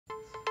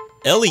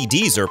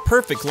LEDs are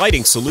perfect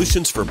lighting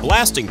solutions for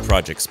blasting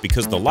projects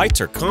because the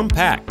lights are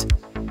compact.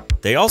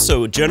 They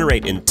also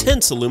generate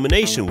intense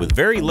illumination with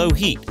very low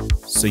heat,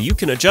 so you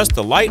can adjust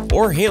the light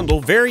or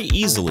handle very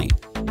easily.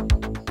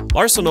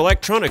 Larson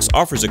Electronics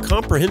offers a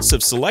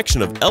comprehensive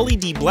selection of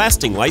LED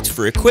blasting lights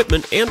for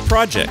equipment and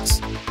projects.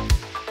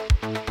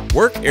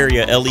 Work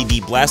area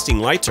LED blasting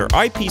lights are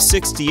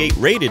IP68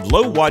 rated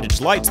low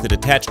wattage lights that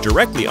attach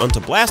directly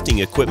onto blasting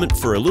equipment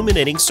for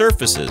illuminating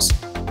surfaces.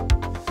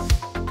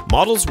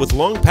 Models with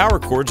long power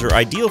cords are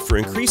ideal for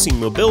increasing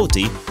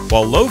mobility,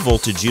 while low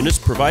voltage units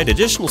provide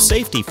additional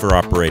safety for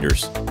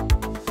operators.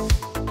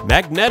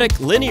 Magnetic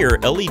linear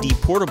LED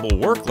portable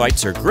work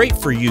lights are great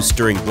for use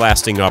during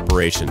blasting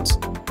operations.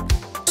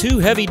 2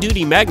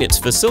 heavy-duty magnets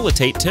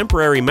facilitate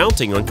temporary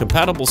mounting on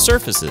compatible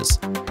surfaces.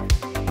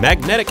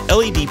 Magnetic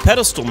LED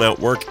pedestal mount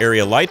work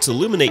area lights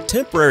illuminate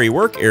temporary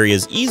work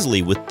areas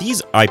easily with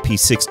these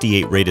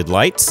IP68 rated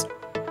lights.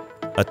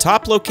 A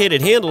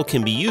top-located handle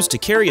can be used to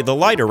carry the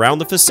light around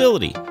the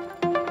facility.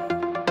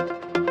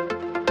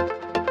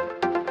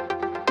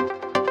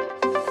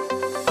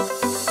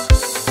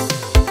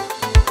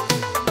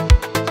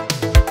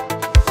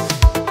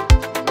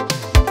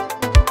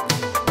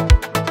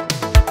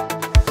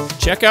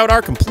 Check out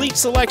our complete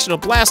selection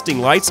of blasting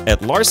lights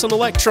at Larson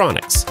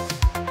Electronics.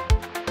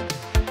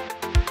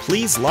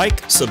 Please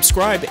like,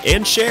 subscribe,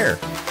 and share.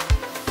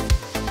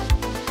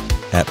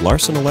 At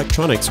Larson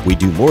Electronics, we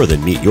do more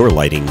than meet your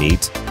lighting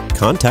needs.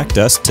 Contact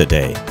us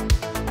today.